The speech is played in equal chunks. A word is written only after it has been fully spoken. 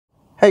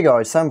Hey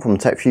guys, Sam from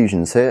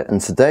TechFusions here, and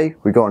today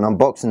we got an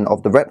unboxing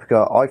of the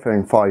Replica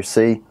iPhone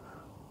 5C,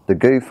 the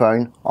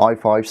Goophone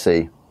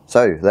i5C.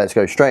 So let's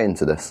go straight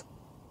into this.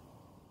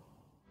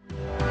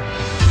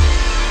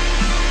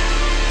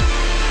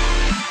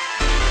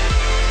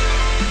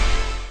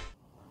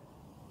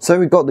 So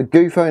we've got the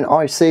Goophone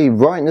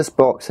i5C right in this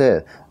box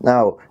here.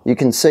 Now you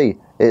can see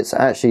it's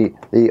actually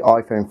the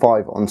iPhone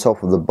 5 on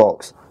top of the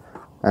box,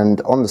 and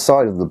on the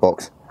side of the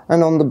box,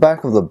 and on the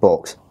back of the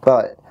box,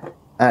 but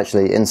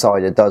actually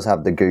inside it does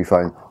have the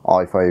Goophone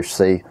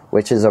i5C,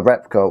 which is a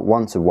replica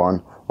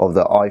one-to-one of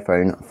the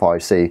iPhone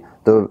 5C,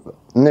 the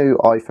new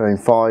iPhone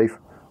 5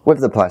 with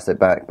the plastic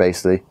back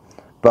basically.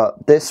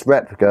 But this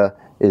replica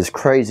is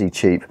crazy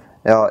cheap.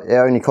 It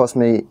only cost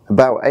me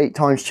about 8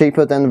 times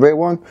cheaper than the real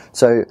one,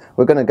 so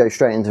we're going to go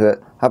straight into it,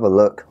 have a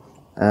look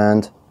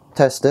and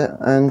test it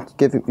and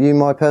give you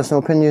my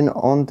personal opinion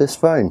on this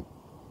phone.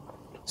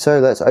 So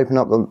let's open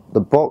up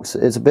the box.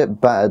 It's a bit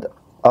battered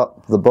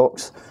up, the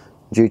box,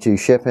 due to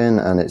shipping,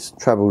 and it's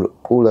travelled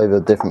all over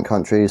different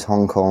countries,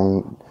 Hong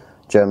Kong,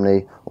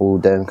 Germany, all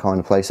them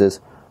kind of places.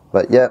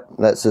 But yeah,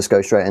 let's just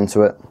go straight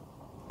into it.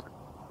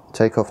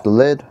 Take off the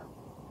lid.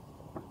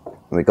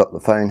 We got the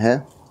phone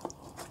here.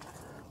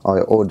 I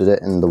ordered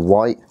it in the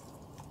white.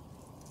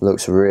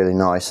 Looks really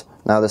nice.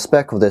 Now the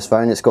spec of this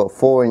phone, it's got a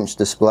 4-inch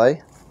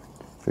display.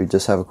 If we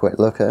just have a quick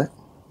look at it.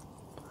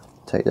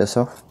 Take this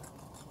off.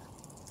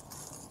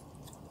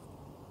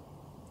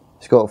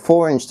 It's got a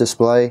 4-inch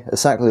display,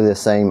 exactly the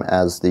same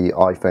as the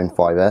iPhone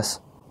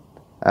 5S,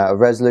 at a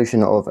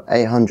resolution of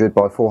 800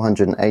 by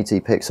 480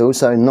 pixels,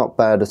 so not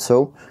bad at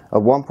all. A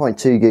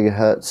 1.2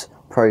 GHz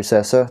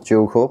processor,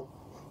 dual core,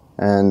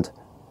 and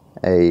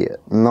a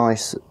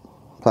nice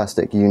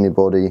plastic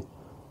unibody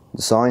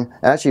design.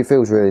 It actually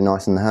feels really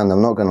nice in the hand,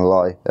 I'm not going to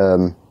lie.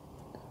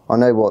 I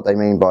know what they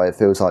mean by it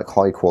feels like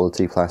high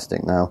quality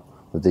plastic now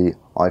with the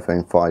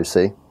iPhone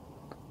 5C. It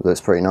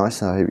looks pretty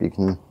nice. I hope you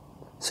can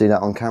see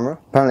that on camera.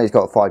 Apparently it's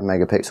got a 5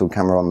 megapixel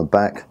camera on the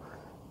back.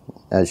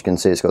 As you can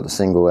see, it's got the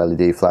single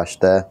LED flash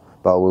there,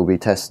 but we'll be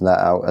testing that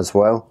out as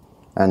well.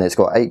 And it's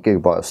got 8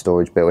 GB of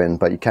storage built in,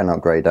 but you can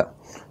upgrade that,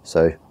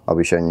 so I'll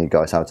be showing you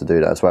guys how to do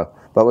that as well.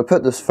 But we'll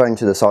put this phone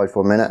to the side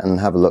for a minute and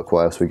have a look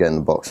what else we get in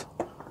the box.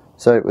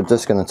 So we're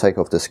just going to take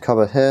off this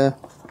cover here,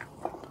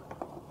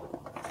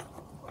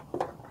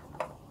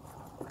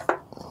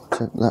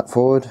 tip that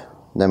forward,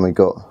 then we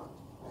got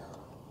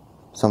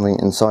something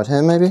inside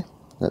here maybe.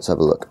 Let's have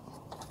a look.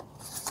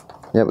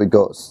 Yeah, we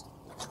got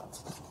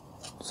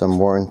some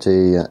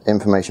warranty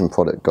information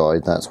product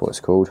guide, that's what it's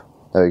called.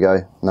 There we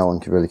go, no one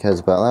really cares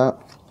about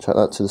that. Chuck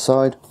that to the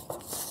side.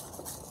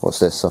 What's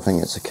this? I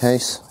think it's a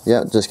case.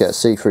 Yeah, just get a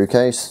see-through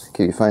case,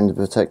 keep your phone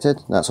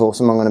protected. That's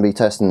awesome. I'm going to be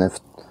testing if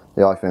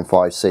the iPhone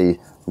 5C,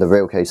 the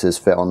real cases,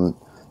 fit on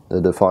the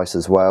device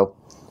as well.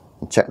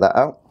 And check that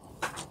out.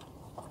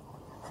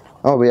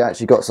 Oh, we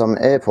actually got some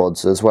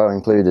AirPods as well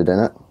included in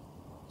it.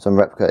 Some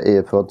replica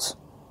AirPods,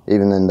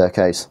 even in their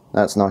case.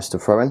 That's nice to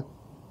throw in.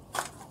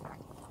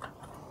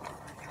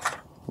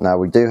 Now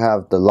we do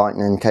have the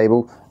lightning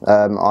cable.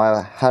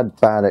 I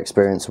had bad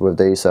experience with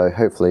these, so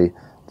hopefully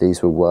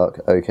these will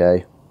work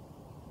okay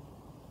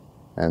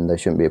and they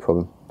shouldn't be a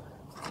problem.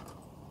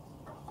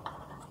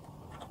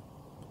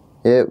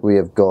 Here we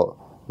have got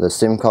the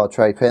SIM card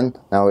tray pin.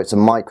 Now it's a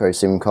micro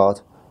SIM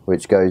card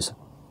which goes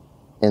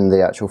in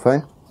the actual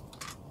phone.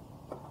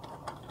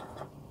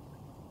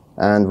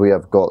 And we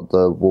have got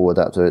the wall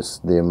adapter. It's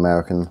the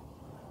American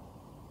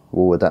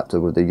wall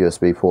adapter with the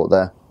USB port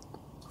there.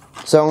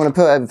 So I'm going to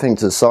put everything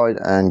to the side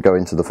and go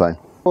into the phone.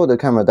 Put the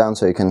camera down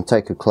so you can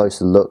take a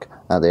closer look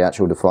at the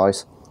actual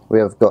device. We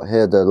have got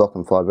here the lock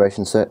and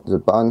vibration set, the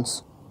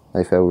buttons,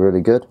 they feel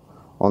really good.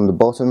 On the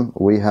bottom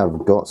we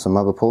have got some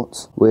other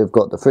ports. We have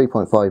got the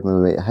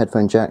 3.5mm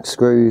headphone jack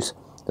screws,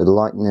 the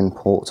lightning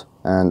port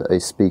and a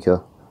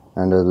speaker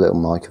and a little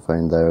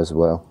microphone there as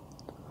well.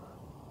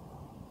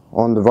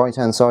 On the right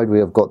hand side we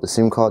have got the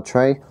SIM card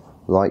tray,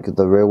 like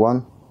the real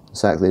one,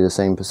 exactly the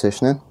same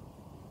positioning.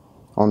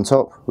 On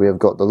top we have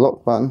got the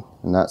lock button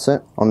and that's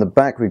it. On the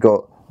back we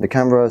got the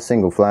camera,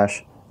 single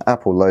flash,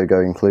 Apple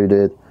logo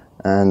included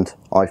and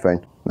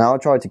iPhone. Now I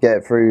tried to get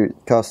it through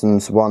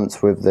customs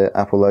once with the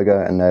Apple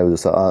logo and they were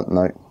just like,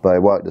 no, but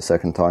it worked the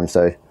second time,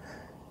 so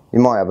you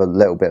might have a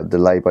little bit of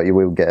delay, but you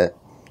will get it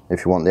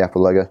if you want the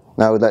Apple logo.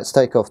 Now let's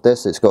take off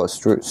this. It's got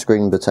a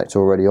screen protector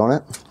already on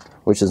it,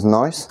 which is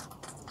nice.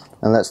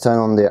 And let's turn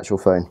on the actual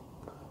phone.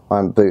 I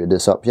haven't booted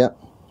this up yet.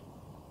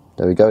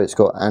 There we go, it's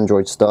got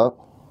Android Start.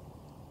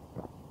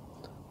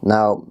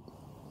 Now,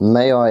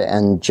 May I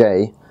and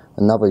Jay,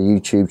 another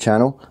YouTube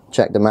channel,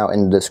 check them out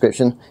in the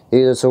description. He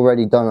has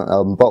already done an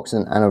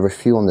unboxing and a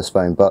review on this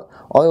phone, but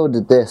I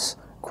ordered this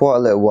quite a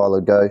little while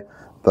ago,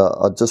 but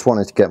I just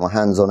wanted to get my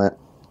hands on it,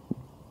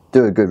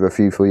 do a good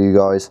review for you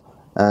guys,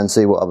 and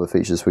see what other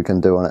features we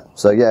can do on it.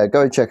 So yeah,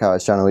 go check out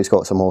his channel, he's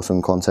got some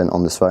awesome content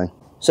on this phone.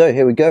 So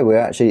here we go, we're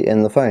actually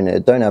in the phone.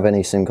 It don't have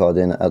any SIM card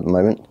in it at the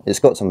moment. It's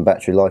got some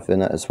battery life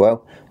in it as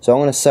well. So I'm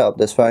going to set up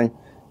this phone,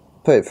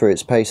 put it through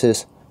its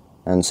paces,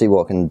 and see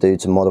what I can do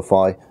to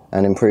modify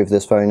and improve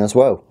this phone as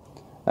well.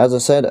 As I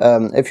said,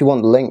 if you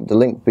want the link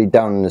will be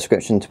down in the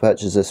description to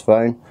purchase this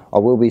phone. I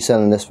will be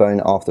selling this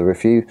phone after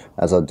review,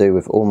 as I do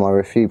with all my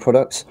review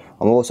products.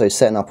 I'm also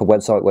setting up a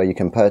website where you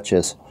can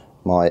purchase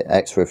my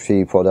extra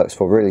review products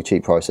for really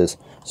cheap prices.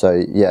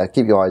 So yeah,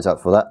 keep your eyes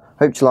out for that.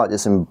 Hope you like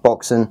this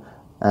unboxing,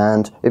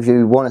 and if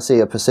you want to see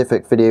a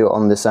specific video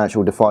on this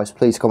actual device,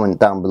 please comment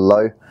down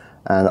below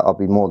and I'll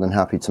be more than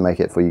happy to make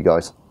it for you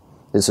guys.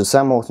 This is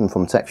Sam Morton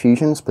from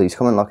TechFusions. Please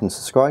comment, like and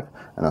subscribe,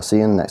 and I'll see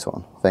you in the next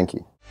one. Thank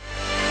you.